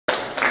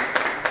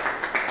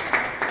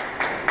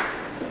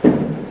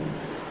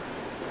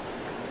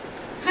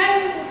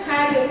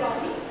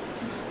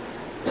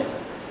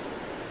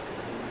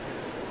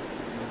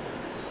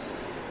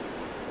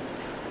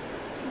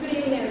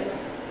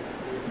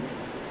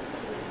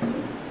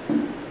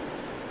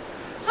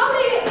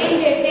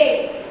a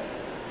day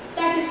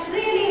that is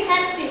really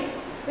hectic,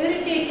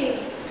 irritating,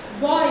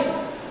 boring,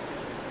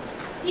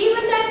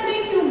 even that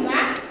make you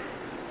mad?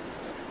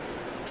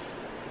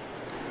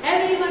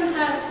 Everyone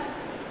has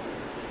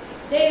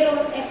their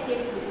own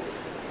escape routes,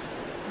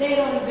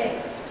 their own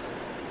beds.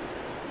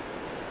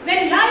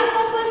 When life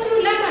offers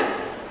you lemon,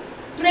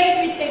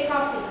 trade with a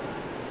coffee.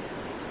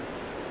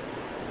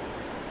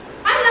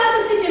 I love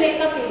to sit in a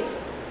cafes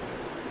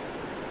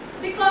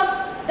because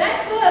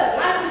that's where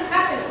life is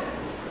happening.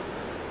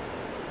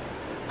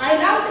 I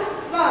love to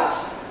watch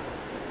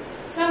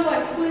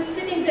someone who is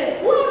sitting there,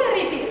 whoever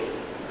it is.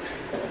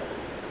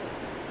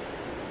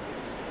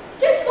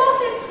 Just watch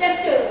its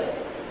gestures.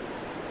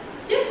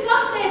 Just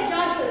watch their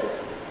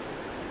choices.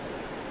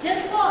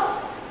 Just watch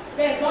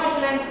their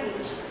body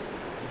language.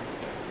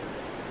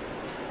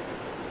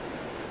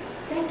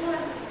 That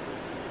time,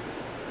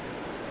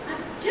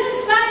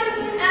 just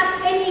valuable as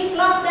any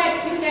club that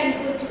you can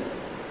go to.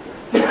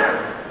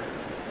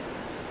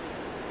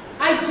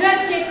 I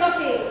judge a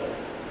cafe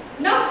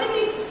not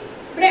with its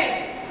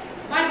bread,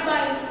 but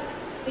by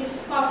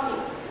its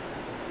coffee.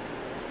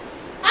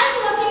 I'm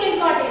working in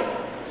cotton,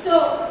 so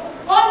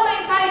all my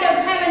kind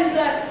of heavens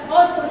are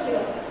also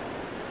here.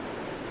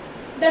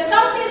 The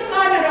southeast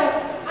corner of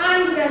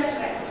Anne's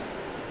restaurant.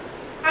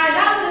 I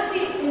love the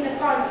seat in the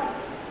corner.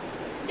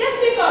 Just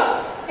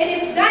because it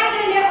is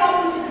diagonally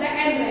opposite the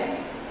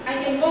entrance, I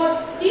can watch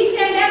each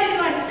and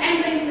everyone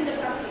entering to the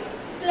cafe,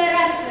 to the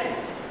restaurant.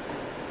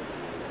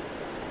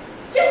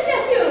 Just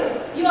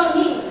as you are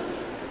me.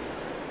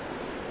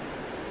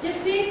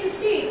 Just take the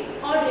seat,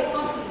 order a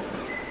coffee.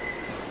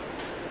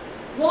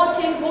 Watch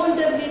and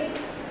wonder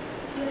with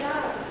your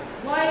eyes,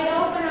 wide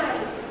open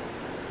eyes.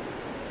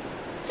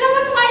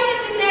 Someone fighting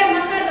with their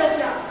masala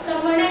dosa,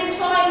 someone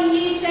enjoying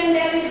each and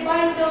every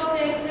bite of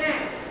their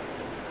snacks.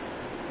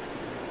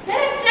 There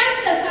are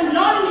chances some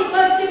lonely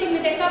bird sitting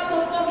with a cup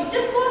of coffee.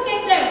 Just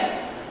forget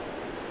them.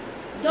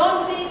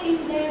 Don't take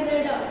in their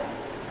radar.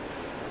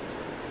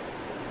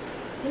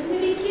 There may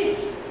be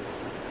kids.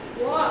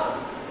 Wow.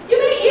 You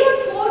may even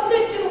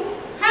forget to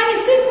have a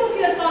sip of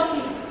your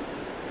coffee.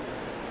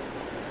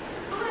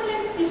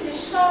 Ireland is a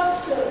short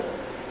story.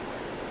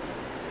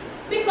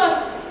 Because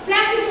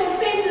flashes of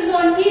faces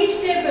on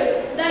each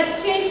table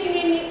that's changing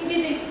in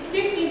within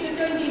 15 to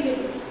 20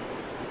 minutes.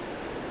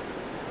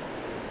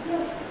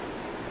 Yes.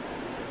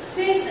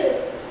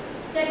 Faces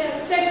that are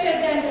fresher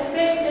than the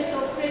freshness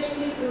of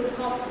freshly brewed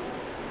coffee.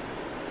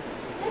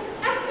 That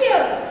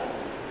appear,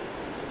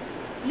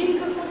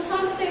 linger for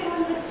some time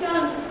on the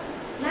tongue,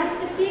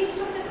 like the taste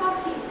of the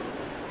coffee,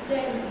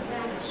 then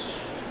vanish.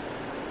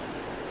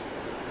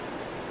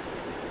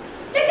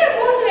 Like a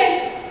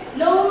moonlight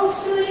long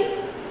story.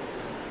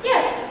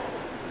 Yes,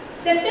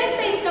 the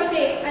 10-pace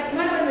cafe at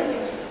Manorama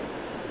Junction.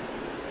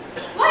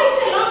 Why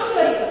it's a long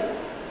story?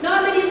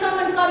 Normally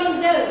someone coming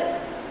there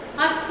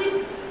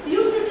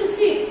used to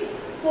sit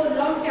for a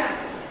long time,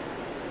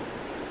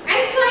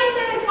 enjoying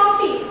their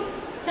coffee,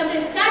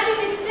 sometimes chatting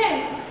with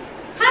friends,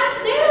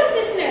 have their own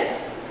business.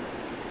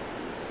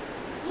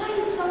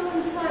 While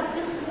someone sat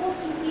just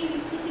watching TV,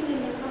 sitting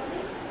in a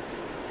cafe,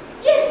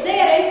 yes, they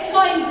are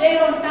enjoying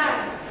their own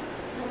time,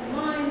 a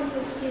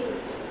mindful state.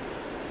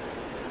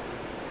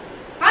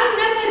 I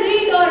never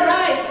read or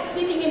write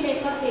sitting in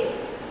a cafe.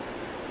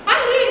 I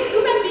read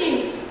human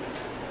beings,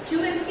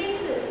 human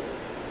faces,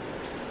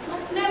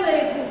 but never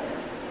a book.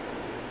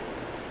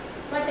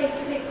 But I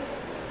script.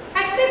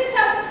 I script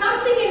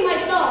something in my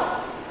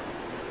thoughts.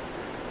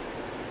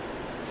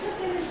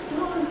 Sometimes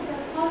don't the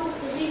part of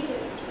the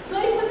waiter.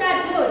 Sorry for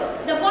that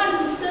word, the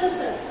one who serves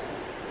us.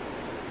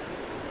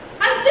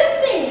 I just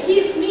think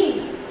he is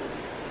me.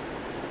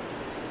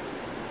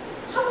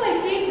 How I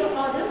take the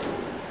orders,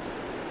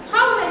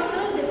 how I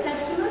serve the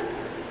customer,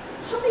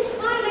 how I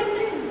smile at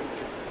them,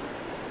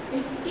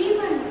 and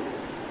even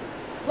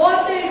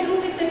what I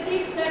do with the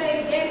tips that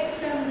I get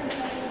from the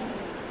customer.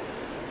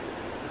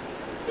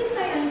 Yes, I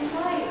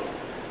enjoy it.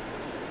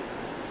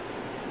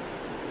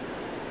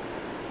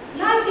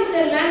 Life is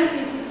a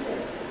language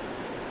itself.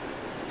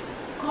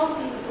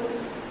 Coffee is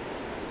also.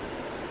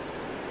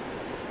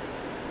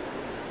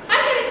 I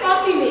have a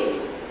coffee mate.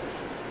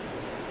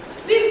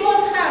 We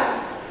both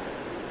have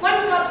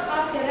 1 cup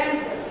after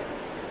another.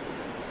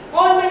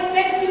 All my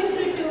friends used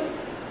to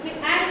be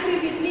angry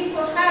with me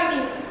for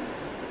having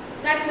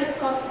that much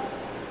coffee.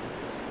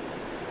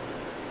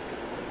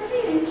 But I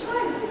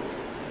enjoy it.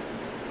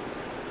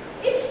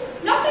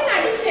 It's not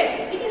an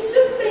addiction, it is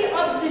simply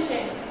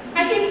obsession.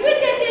 I can quit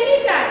at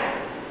any time,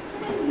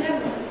 but I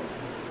never.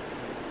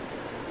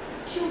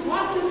 Do you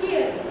want to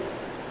hear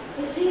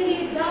a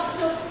really dark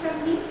joke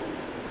from me?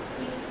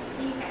 It's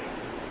BF.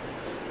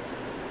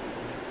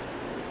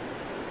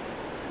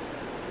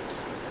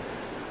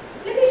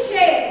 Let me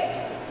share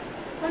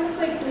one of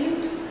my dreams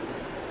too.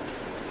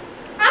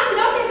 I'm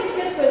not a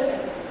business person,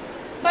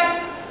 but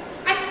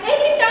at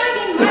any time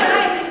in my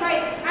life, if I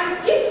am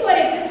in for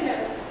a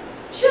business,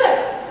 sure,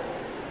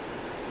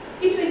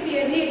 it will be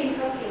a reading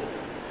cafe.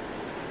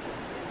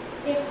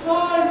 A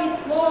hall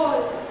with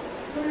walls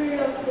full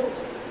of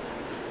books,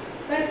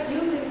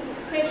 perfumed with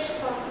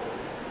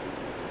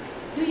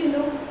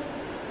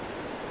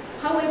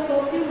how I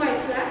perfume my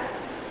flat?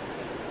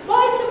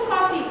 Boil some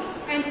coffee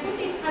and put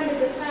it under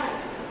the fan.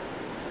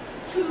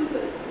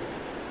 Simple.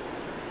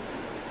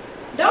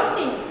 Don't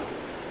think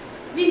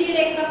we need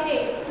a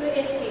cafe to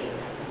escape.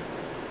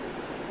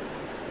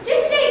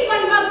 Just take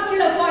one mug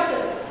full of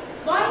water,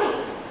 boil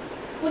it,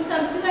 put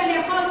some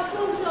 2.5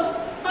 spoons of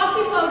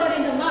coffee powder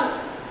in the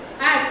mug,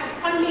 add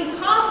only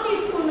half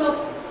teaspoon of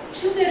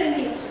sugar in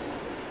it,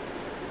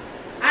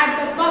 add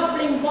the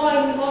bubbling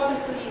boiling water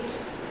to it.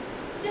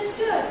 Just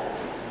stir.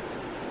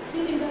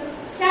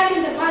 Stand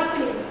in the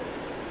balcony,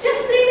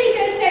 just 3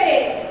 meters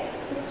away,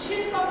 the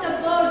chirp of the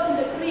birds in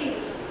the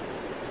trees.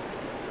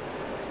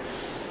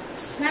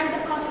 Smell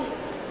the coffee.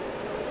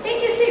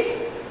 Take a sip.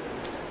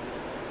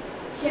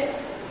 Just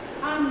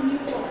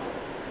unmute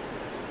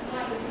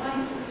my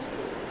mindful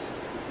spirit.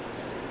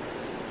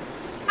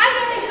 I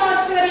wrote a short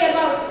story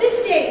about this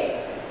day,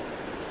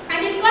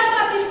 and it got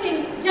published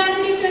in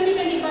January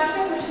 2020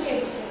 Bhasha Bhushan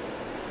edition.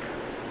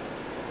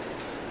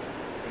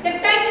 The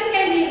title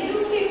can be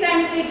loosely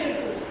translated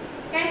to,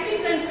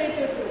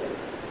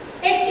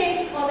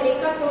 Escapes over a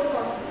cup of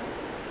coffee.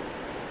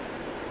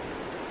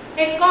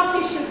 A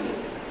coffee should be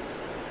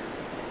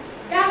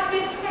dark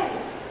as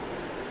hell,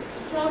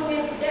 strong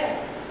as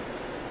death,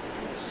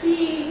 and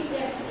sweet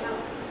as